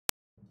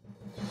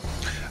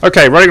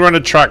Okay, running around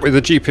a track with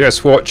a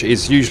GPS watch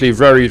is usually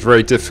very,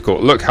 very difficult.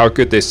 Look how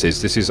good this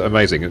is. This is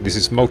amazing. This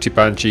is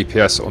multi-band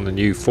GPS on the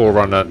new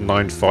Forerunner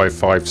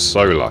 955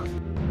 Solar.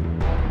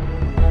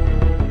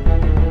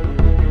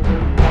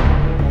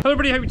 Hello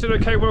everybody, hope you're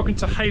doing okay. Welcome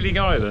to Hailing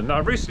Island. Now,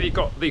 I've recently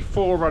got the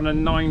Forerunner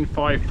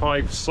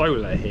 955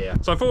 Solar here.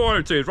 So I thought what I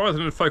would do is, rather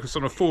than focus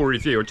on a full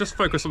review, I'd just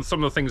focus on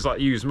some of the things that I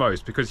use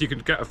most, because you can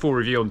get a full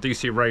review on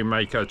DC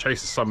Rainmaker,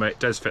 Chaser Summit,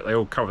 Desfit. They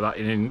all cover that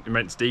in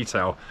immense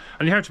detail.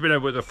 And you have to be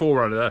able with the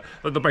Forerunner,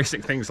 the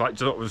basic things like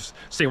sort of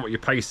seeing what your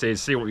pace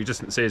is, seeing what your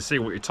distance is,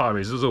 seeing what your time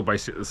is all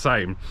basically the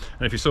same.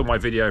 And if you saw my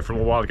video from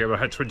a while ago, I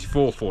had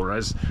 24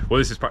 Forerunners. Well,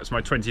 this is perhaps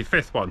my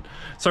 25th one.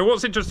 So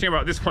what's interesting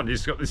about this one is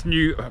it's got this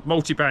new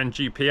multi-band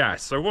GPS.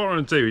 So what I'm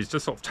going to do is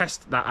just sort of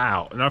test that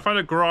out. And I found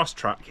a grass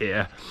track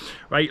here,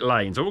 8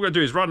 lanes. So what we're going to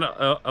do is run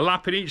a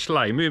lap in each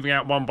lane, moving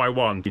out one by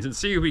one, and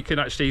see if we can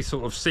actually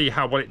sort of see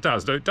how well it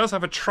does. Now, it does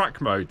have a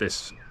track mode,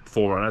 this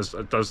Forerunner, as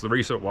does the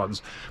recent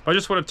ones, but I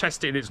just want to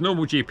test it in its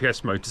normal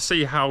GPS mode to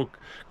see how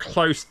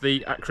close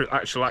the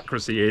actual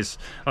accuracy is.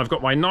 I've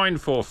got my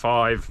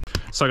 945,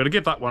 so I'm going to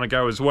give that one a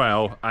go as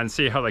well and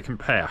see how they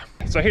compare.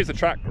 So here's the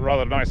track,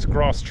 rather nice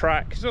grass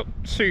track. It's not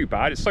too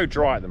bad, it's so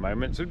dry at the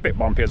moment. It's a bit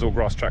bumpy as all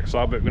grass tracks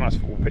are, but we've got a nice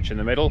football pitch in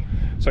the middle.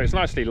 So it's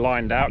nicely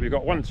lined out. We've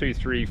got 1, 2,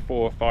 3,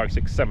 4, 5,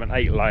 6, 7,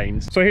 8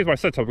 lanes. So here's my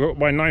setup. I've got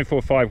my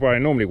 945 where I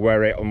normally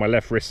wear it on my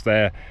left wrist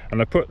there,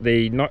 and I put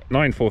the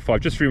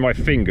 945 just through my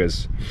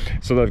fingers,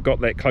 so they've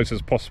got that close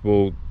as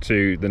possible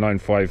to the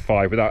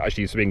 955 without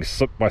actually being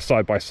side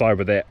by side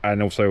with it,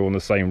 and also on the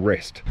same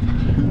wrist.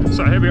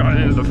 So here we are at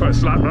the end of the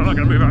first lap, and I'm going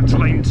to move out to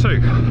lane 2.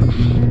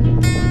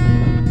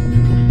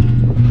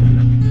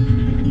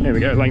 Here we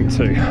go, lane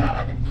 2.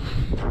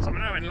 So I'm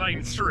now in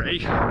lane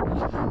 3. I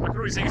can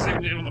always see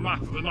zoomed in on the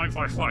map of the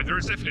 955. There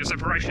is definitely a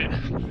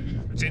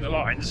separation between the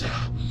lines.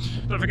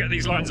 Don't forget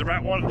these lines are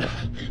about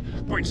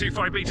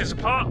 1.25 metres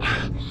apart.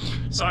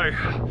 So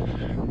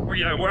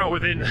we're well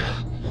within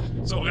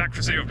sort of the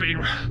accuracy of being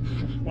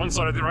one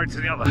side of the road to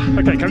the other.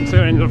 Okay, come to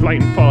the end of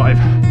lane 5.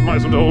 Might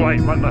as well do all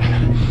 8, won't I?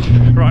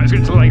 Right, let's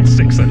get to lane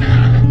 6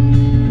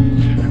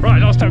 then.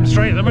 Right, last time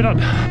straight, then we're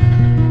done.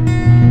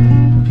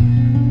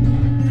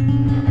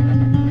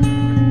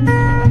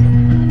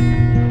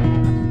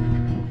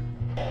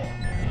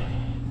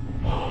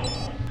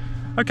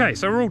 Okay,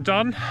 so we're all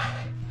done.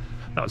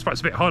 That was perhaps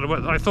a bit harder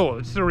work than I thought.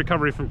 It's still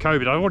recovering from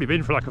COVID. I've already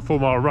been for like a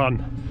 4-mile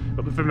run.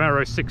 Got the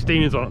Vomero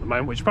 16s on at the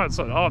moment, which perhaps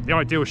aren't the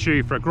ideal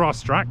shoe for a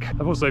grass track.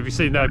 I've also, if you've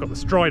seen there, got the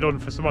Stride on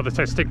for some other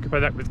testing, compare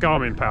that with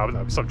Garmin Power, but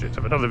that was subject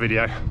of another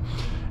video.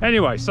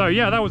 Anyway, so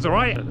yeah, that was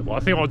alright. Well, I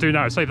think what I'll do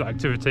now is save that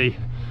activity,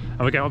 and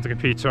we'll get onto the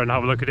computer and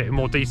have a look at it in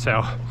more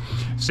detail.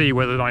 See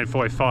whether the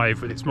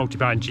 945 with its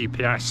multi-band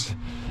GPS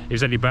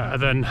is any better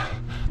than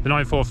the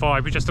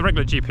 945 with just the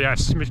regular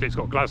GPS. Admittedly, it's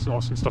got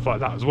glasnost and stuff like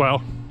that as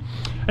well.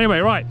 Anyway,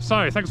 right,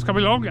 so thanks for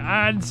coming along,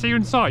 and see you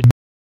inside.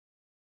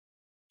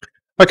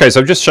 Okay,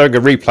 so I'm just showing a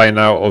replay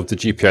now of the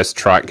GPS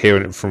track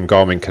here from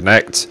Garmin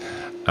Connect,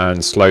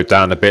 and slowed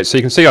down a bit. So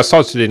you can see I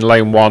started in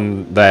lane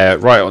 1 there,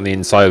 right on the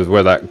inside of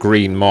where that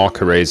green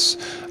marker is,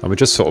 and we're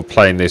just sort of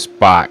playing this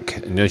back.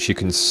 And as you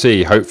can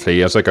see,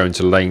 hopefully, as I go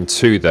into lane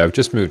 2 there, I've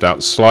just moved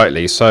out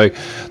slightly. So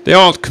they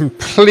aren't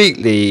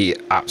completely,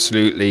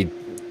 absolutely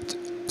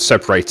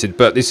separated,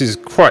 but this is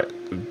quite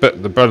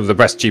one of the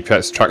best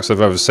GPS tracks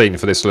I've ever seen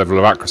for this level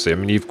of accuracy. I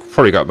mean, you've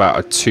probably got about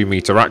a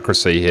 2-meter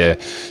accuracy here.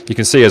 You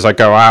can see as I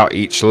go out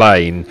each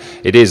lane,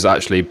 it is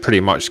actually pretty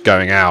much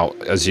going out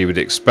as you would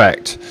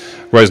expect.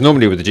 Whereas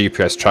normally with the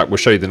GPS track, we'll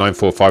show you the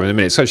 945 in a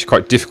minute, it's actually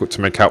quite difficult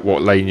to make out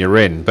what lane you're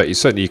in. But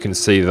you can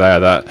see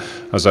there that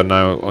as I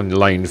know on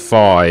lane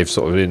 5,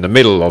 sort of in the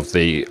middle of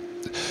the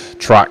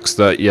tracks,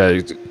 that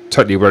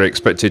totally where I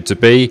expected to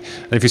be.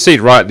 And if you see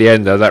it right at the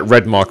end there, that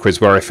red marker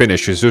is where I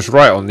finished, which was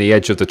right on the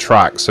edge of the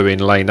track, so in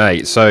lane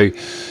 8. So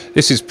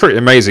this is pretty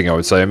amazing, I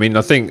would say. I mean,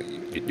 I think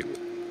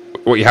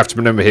what you have to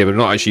remember here, we're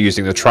not actually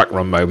using the track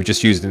run mode, we're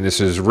just using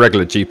this as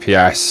regular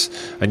GPS,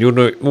 and you'll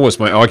almost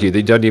might argue that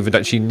you don't even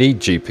actually need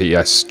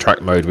GPS track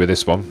mode with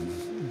this one.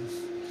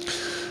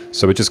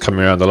 So we're just coming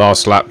around the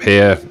last lap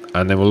here,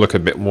 and then we'll look a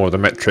bit more of the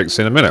metrics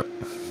in a minute.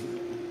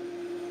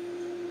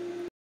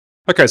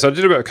 Okay, so I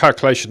did a bit of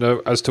calculation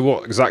as to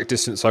what exact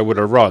distance I would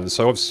have run.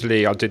 So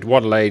obviously I did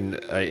one lane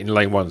in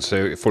lane 1,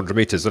 so 400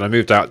 meters, and I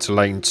moved out to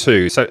lane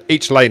 2. So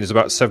each lane is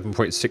about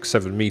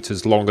 7.67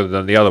 meters longer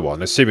than the other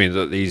one, assuming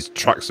that these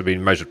tracks have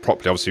been measured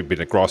properly. Obviously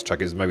being a grass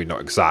track is maybe not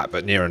exact,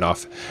 but near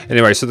enough.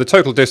 Anyway, so the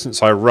total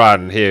distance I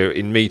ran here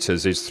in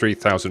meters is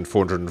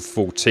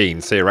 3,414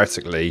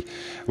 theoretically,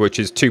 which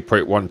is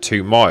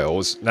 2.12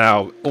 miles.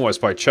 Now, almost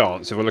by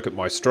chance, if I look at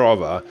my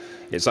Strava,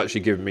 it's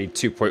actually given me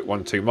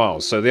 2.12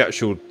 miles. So the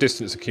actual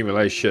distance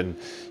accumulation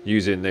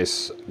using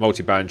this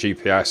multi-band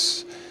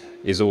GPS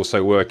is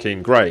also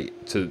working great,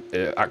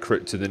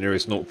 accurate to the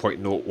nearest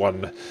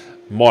 0.01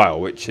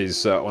 mile, which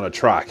is on a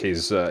track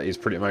is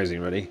pretty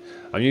amazing, really.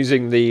 I'm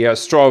using the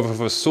Strava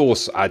for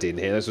Source add-in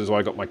here. This is why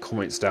I got my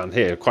comments down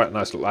here. Quite a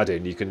nice little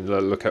add-in. You can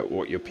look at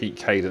what your peak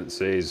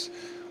cadence is,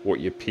 what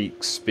your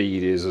peak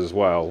speed is as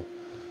well.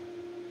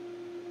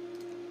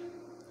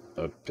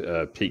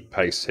 a peak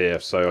pace here.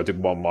 So I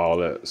did 1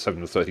 mile at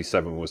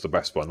 7:37 was the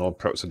best one. Or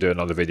perhaps I'll do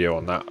another video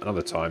on that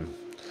another time.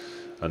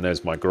 And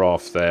there's my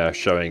graph there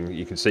showing,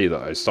 you can see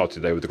that I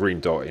started there with the green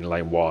dot in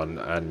lane 1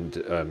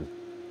 and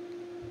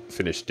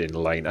finished in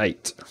lane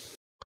 8.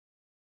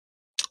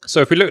 So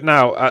if we look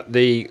now at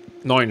the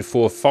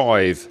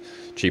 945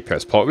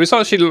 GPS plot, it's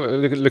actually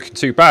looking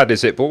too bad,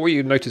 is it? But what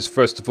you notice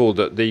first of all,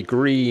 that the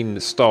green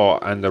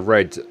start and the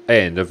red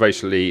end are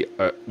basically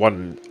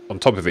one on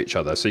top of each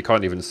other, so you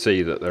can't even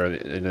see that they're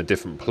in a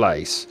different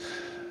place.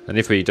 And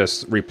if we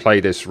just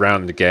replay this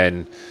round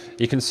again,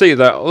 you can see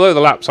that although the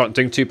laps aren't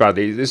doing too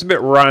badly, it's a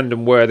bit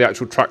random where the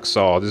actual tracks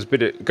are. There's a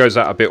bit, it goes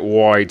out a bit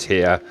wide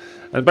here,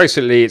 and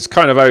basically it's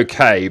kind of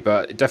okay,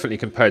 but definitely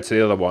compared to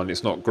the other one,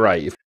 it's not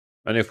great.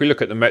 And if we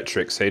look at the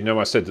metrics here,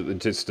 I said that the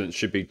distance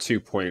should be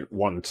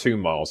 2.12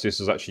 miles. This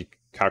is actually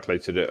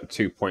calculated at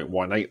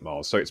 2.18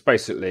 miles. So it's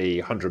basically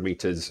 100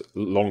 meters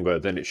longer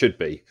than it should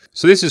be.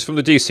 So this is from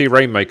the DC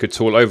Rainmaker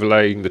tool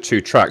overlaying the two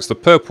tracks. The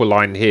purple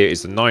line here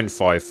is the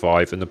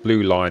 955 and the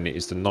blue line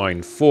is the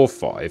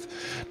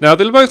 945. Now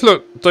they both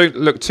don't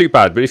look too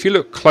bad, but if you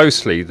look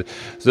closely,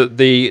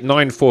 the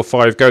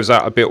 945 goes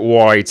out a bit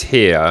wide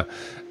here.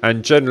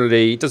 And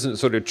generally, it doesn't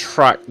sort of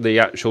track the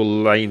actual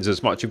lanes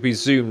as much. If we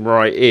zoom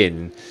right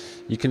in,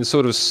 you can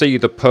sort of see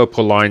the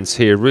purple lines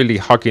here really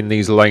hugging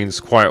these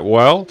lanes quite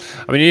well.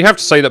 I mean, you have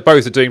to say that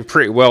both are doing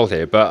pretty well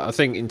here, but I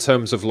think in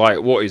terms of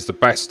like what is the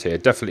best here,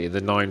 definitely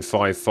the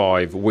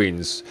 955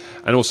 wins.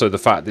 And also the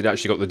fact that it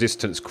actually got the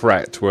distance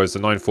correct, whereas the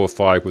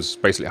 945 was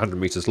basically 100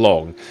 meters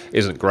long,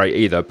 isn't great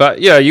either.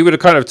 But yeah, you would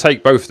have kind of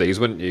take both of these,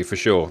 wouldn't you, for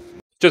sure?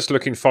 Just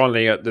looking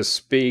finally at the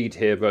speed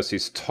here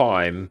versus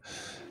time,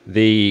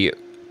 the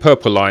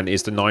purple line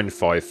is the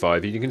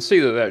 955. You can see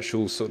that the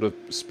actual sort of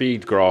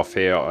speed graph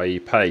here, i.e.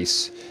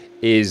 pace,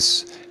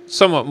 is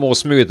somewhat more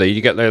smoother. You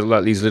get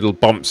like these little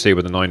bumps here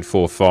with the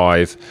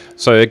 945.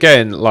 So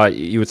again, like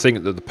you would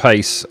think that the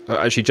pace,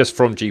 actually just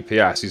from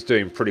GPS, is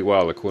doing pretty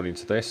well according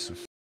to this.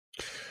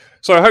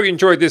 So I hope you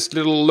enjoyed this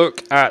little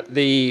look at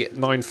the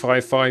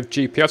 955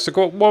 GPS. I've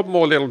got one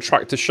more little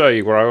track to show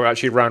you where I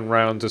actually ran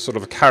around a sort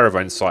of a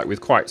caravan site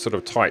with quite sort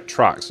of tight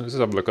tracks. So let's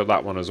have a look at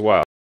that one as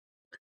well.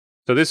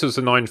 So this was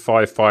the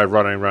 955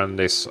 running around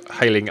this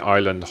Hailing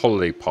Island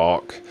holiday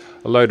park.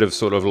 A load of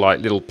sort of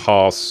like little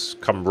paths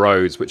come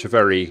roads which are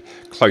very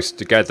close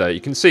together. You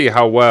can see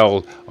how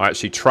well I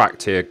actually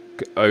tracked here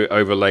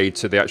overlaid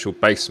to the actual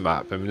base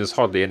map. I mean, there's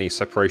hardly any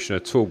separation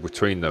at all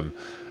between them.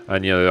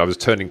 And you know, I was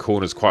turning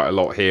corners quite a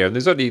lot here, and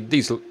there's only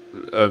these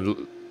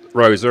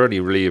rows are only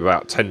really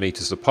about 10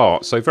 meters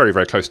apart, so very,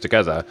 very close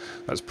together.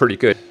 That's pretty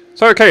good.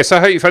 So okay, so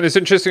I hope you found this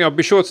interesting. I'll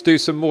be sure to do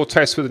some more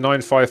tests with the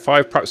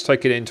 955, perhaps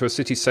take it into a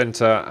city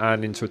centre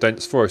and into a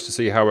dense forest to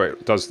see how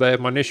it does there.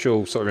 My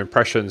initial sort of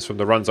impressions from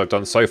the runs I've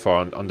done so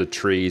far under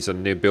trees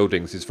and near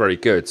buildings is very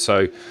good,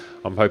 so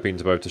I'm hoping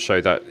to be able to show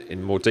that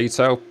in more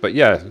detail. But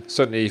yeah,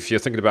 certainly if you're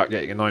thinking about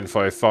getting a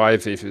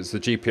 955, if it's the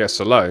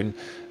GPS alone,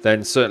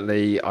 then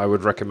certainly I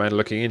would recommend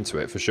looking into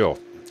it for sure.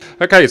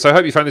 Okay, so I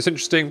hope you found this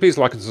interesting. Please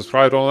like and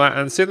subscribe and all that,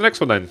 and see you in the next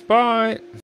one then. Bye!